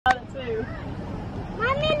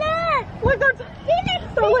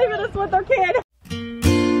they're leaving us with their kid.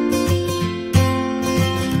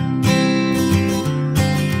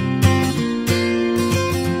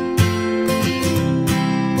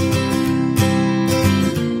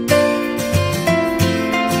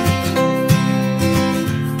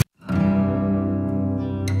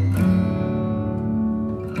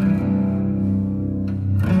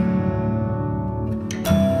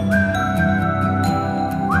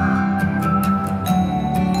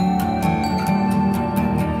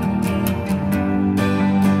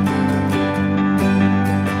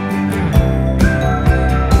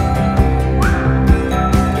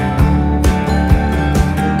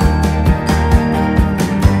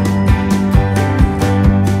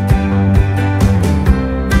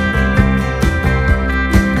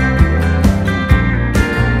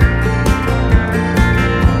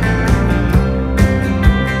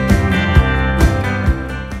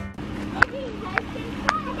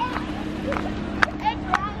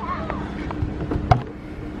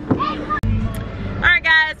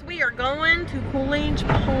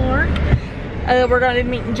 We're going to be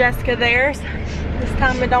meeting Jessica there. This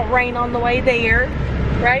time it don't rain on the way there,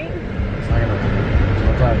 right? It's not gonna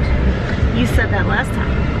sometimes. You said that last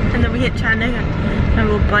time. And then we hit Chattanooga. And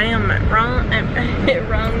we'll blam, it run.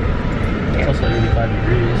 It's also 85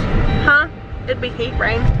 degrees. Huh? It'd be heat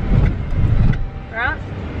rain. Right?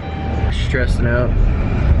 Stressing out.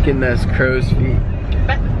 Getting those crow's feet.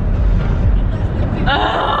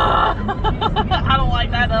 I don't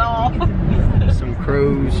like that at all. Some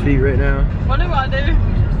crow's feet right now. What do I do?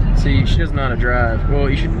 See, she doesn't know how to drive. Well,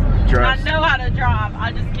 you should drive. I know how to drive.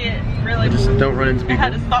 I just get really. Just don't run into people. I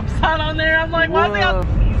had a stop sign on there. I'm like, why is he on?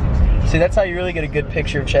 See, that's how you really get a good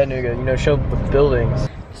picture of Chattanooga. You know, show the buildings.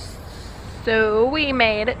 So we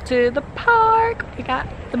made it to the park. We got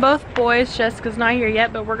the both boys. Jessica's not here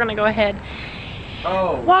yet, but we're gonna go ahead.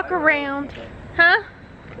 Walk around. Huh?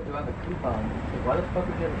 Why the fuck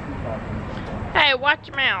would you have a coupon? Hey, watch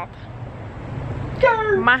your mouth.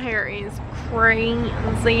 My hair is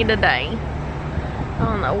crazy today. I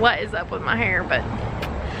don't know what is up with my hair, but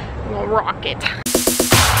I'm gonna rock it.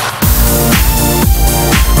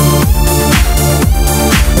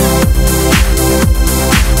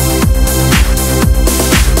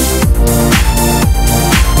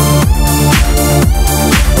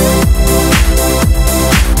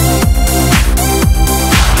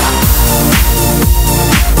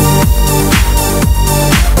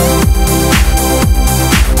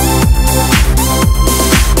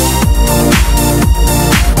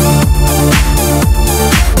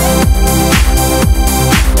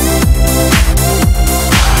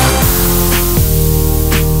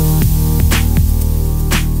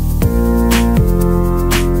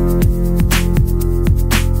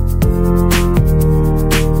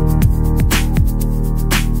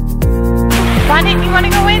 Why didn't you want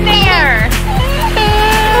to go in there?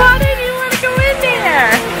 Why didn't you want to go in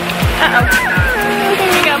there? Uh-oh.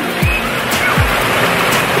 Here you go.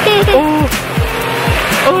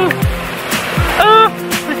 Oh. Oh.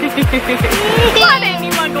 Why didn't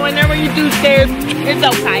you want to go in there? Were you too scared? It's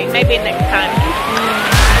okay. Maybe next time.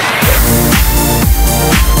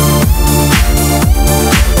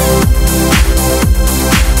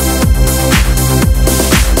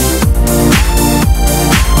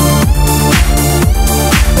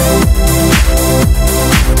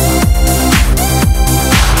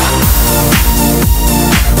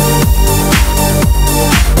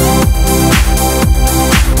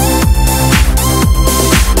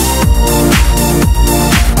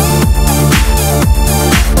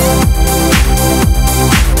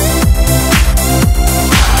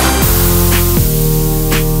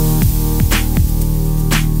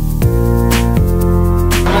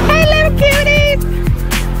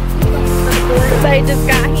 They just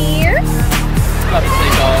got here.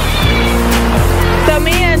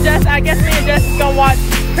 So I guess me and Jess is gonna watch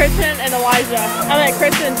Christian and Elijah. I mean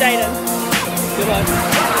Christian and Jaden.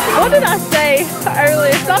 What did I say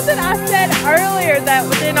earlier? Something I said earlier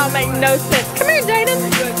that did not make no sense. Come here, Jaden.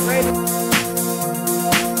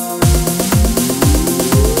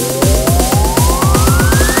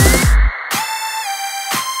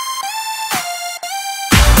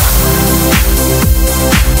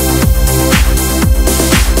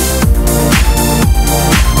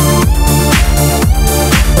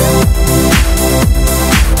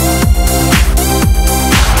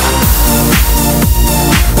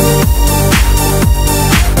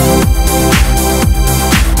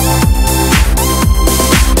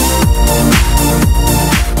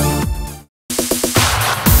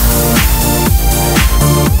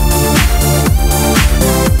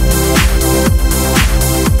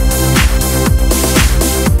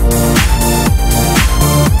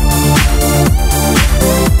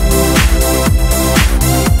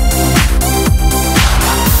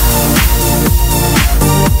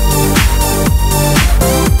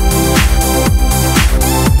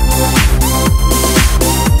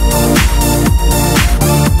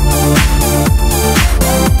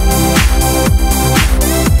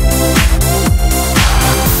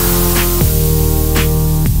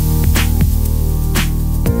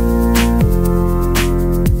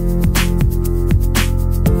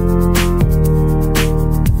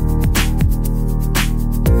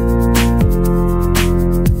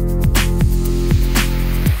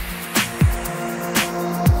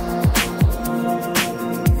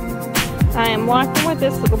 am walking with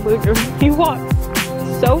this little booger. He walks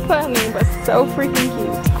so funny, but so freaking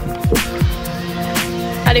cute.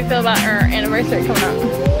 How do you feel about our anniversary coming up?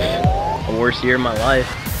 The worst year of my life.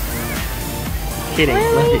 Kidding.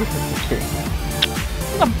 Really? Love you.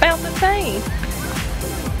 I'm about to say.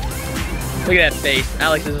 Look at that face.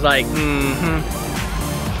 Alex is like,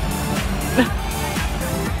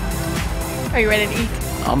 Are you ready to eat?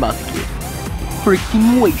 I'm about to get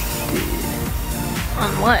freaking wasted.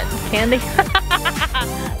 On what? Candy?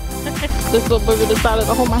 This little booger decided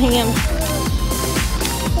to hold my hand.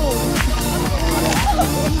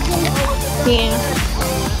 Yeah.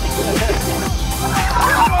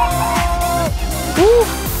 Ooh,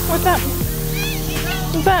 what's up?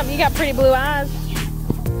 What's up? You got pretty blue eyes.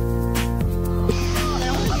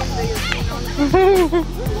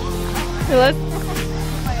 Let's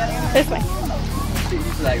this way.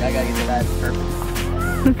 She's like, I gotta get to that.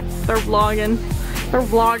 Perfect. They're vlogging. They're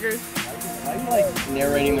vloggers. Why are you like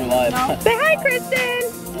narrating their lives? No. Say hi, Kristen.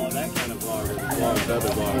 Oh, that kind of vlogger. Other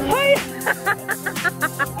vlogger. Hi.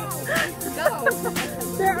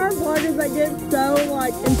 There are vloggers that get so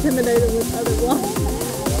like intimidated with other vloggers.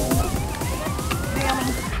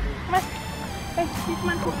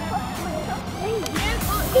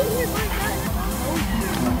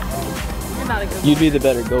 You're not a good You'd be the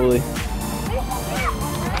better goalie.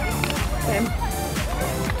 Okay.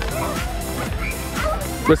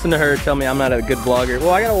 Listen to her tell me I'm not a good vlogger.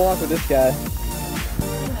 Well, I gotta walk with this guy.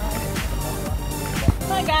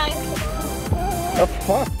 Hi guys. Oh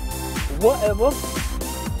fuck. What?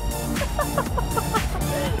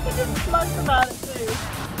 He just smokes about it too.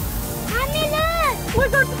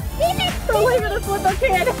 Look, they're leaving us with their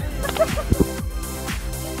kid.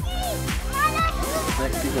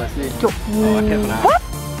 Next people I see. Oh, I kept an eye.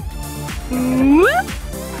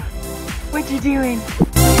 What you doing?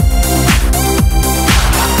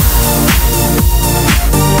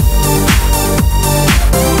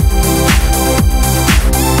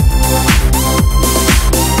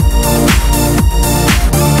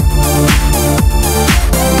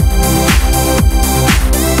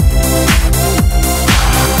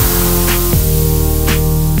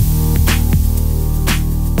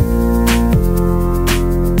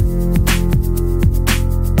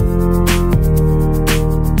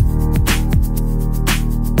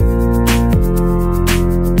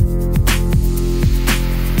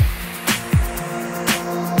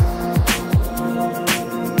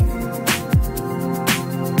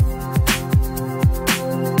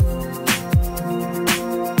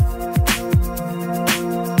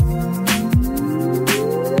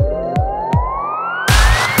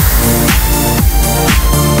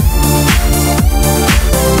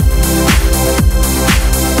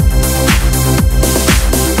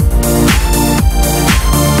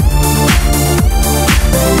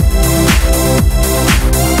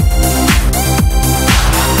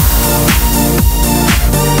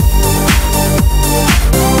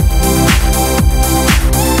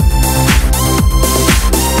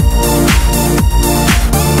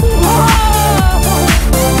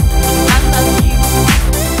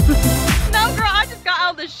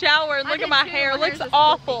 Look at my hair, it looks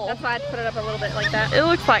awful. That's why I put it up a little bit like that. It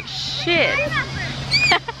looks like shit.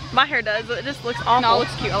 My hair does, it just looks awful. No, it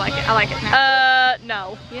looks cute. I like it. I like it now.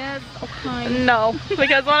 No. Yes, okay. No,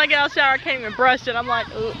 because when I get out of the shower, I can't even brush it. I'm like,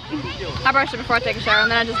 ugh. I brush it before I take a shower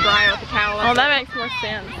and then I just dry it with a towel. Oh, that makes more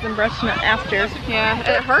sense than brushing it after. Yeah,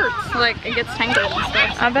 it hurts. Like, it gets tangled and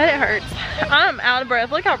stuff. I bet it hurts. I'm out of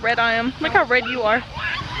breath. Look how red I am. Look how red you are.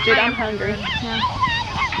 Dude, I'm hungry. Yeah.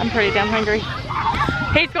 I'm pretty damn hungry.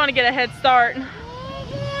 He's going to get a head start.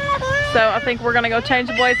 So I think we're going to go change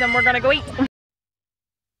the boys and we're going to go eat.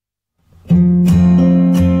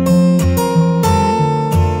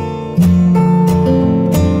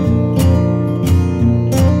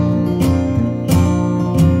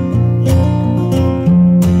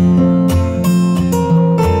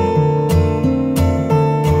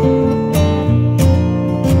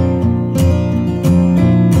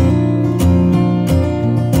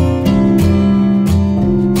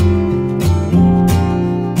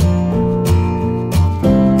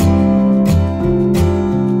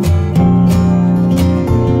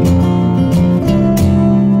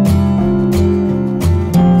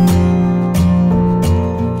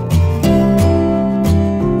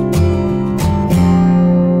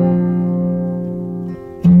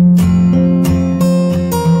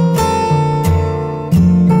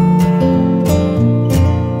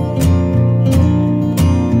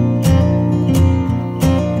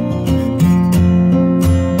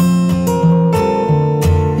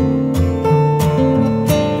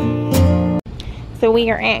 So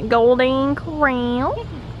we are at Golden Corral.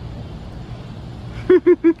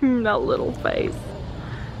 That little face.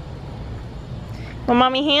 Want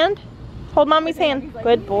mommy hand? Hold mommy's hand.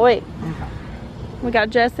 Good boy. We got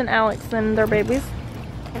Jess and Alex and their babies.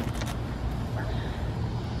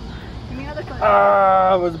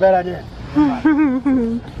 It was a bad idea.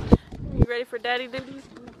 You ready for daddy duties?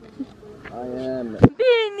 I am.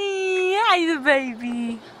 Benny! Hi, the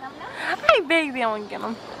baby. Hi, baby. I want to get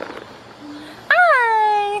him.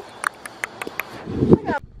 Hi!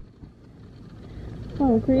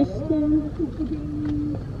 Oh, Christian.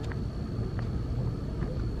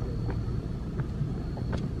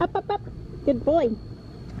 Up, up, up. Good boy.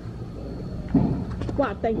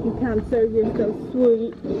 Wow, thank you, kind sir. You're so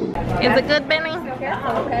sweet. Is it good, Benny?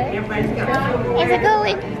 Okay. Is it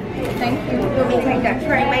good? Thank you. You'll be taking that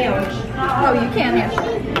tray mail. Oh, you can, yes.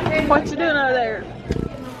 What you doing over there?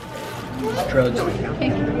 Drugs.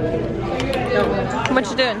 What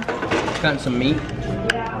you doing? Got some meat.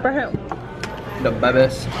 For who? The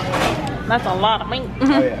babies. That's a lot of meat.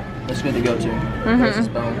 Oh yeah, that's good to go to. Raise this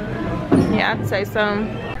bone. Yeah, I'd say so.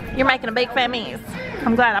 You're making a big fat mess.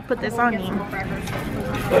 I'm glad I put this on you.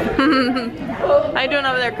 How you doing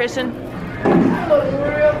over there, Christian?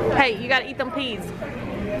 Hey, you gotta eat them peas.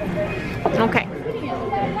 Okay.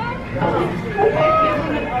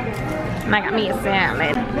 And I got me a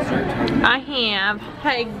salad. I have,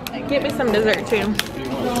 hey, get me some dessert too.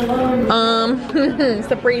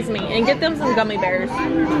 Surprise me. And get them some gummy bears.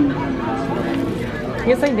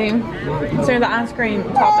 Yes, I do. So the ice cream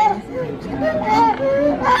toppings.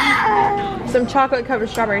 Some chocolate covered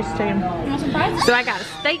strawberries too. So I got a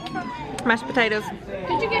steak, mashed potatoes,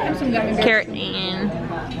 Could you get him some gummy bears? carrot, and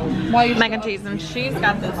mac and cheese. And she's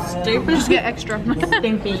got this stupid. Just get extra.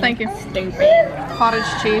 Stinky. Thank you. Stupid. Cottage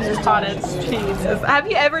cheese is cottage cheese. Have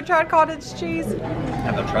you ever tried cottage cheese?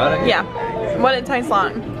 Have I tried it? Yeah. What it tastes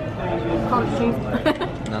like? Cottage cheese.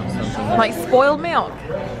 No, something. Like spoiled milk.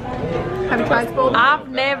 Have you tried spoiled? I've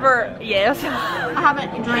never, yes. I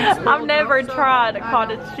haven't drank spoiled I've never milk, so tried I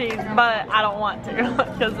cottage cheese, but I don't want to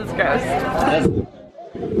because it's gross.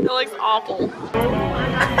 It looks awful.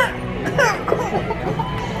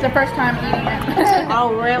 It's the first time eating it.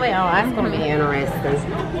 Oh, really? Oh, that's going to be interesting.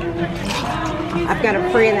 I've got a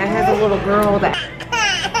friend that has a little girl that...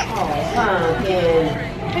 Oh, pumpkin.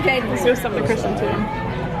 Hey, Jade. Let's do something Christian too.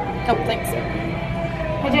 Oh, thanks.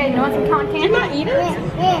 Hey, Jade, you want some cotton candy? Do not eat it.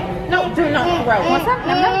 No, do not throw it. What's up?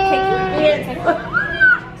 No, cake.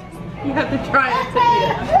 You have to try it to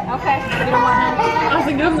eat it. Okay. You don't want none? I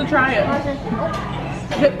said, give him to try it.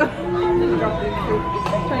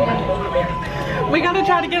 We gotta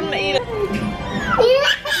try to get him to eat it.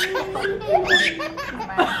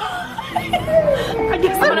 I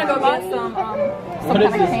guess I'm gonna go buy some kind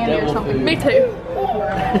of candy or something. Me too.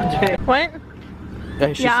 What?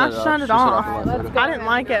 Yeah, I shut it off. I didn't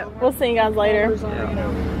like it. We'll see you guys later.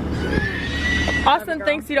 Austin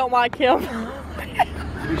thinks you don't like him.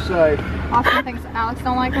 You say. Austin thinks Alex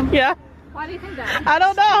don't like him. Yeah. Why do you think that? I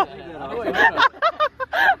don't know.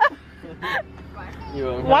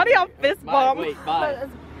 Why do y'all fist bump? Wait, bye.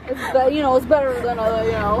 It's you know, it's better than other,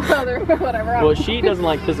 you know, other whatever. Well, she doesn't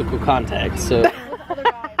like physical contact, so.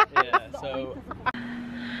 Yeah, so.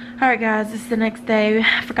 Alright guys, this is the next day.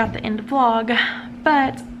 I forgot to end the vlog,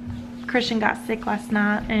 but Christian got sick last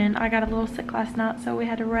night and I got a little sick last night, so we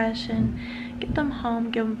had to rush and get them home,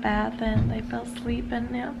 give them a bath, and they fell asleep,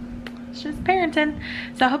 and yeah, it's just parenting.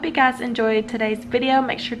 So I hope you guys enjoyed today's video.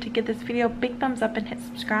 Make sure to give this video a big thumbs up and hit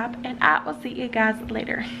subscribe, and I will see you guys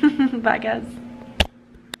later. Bye guys.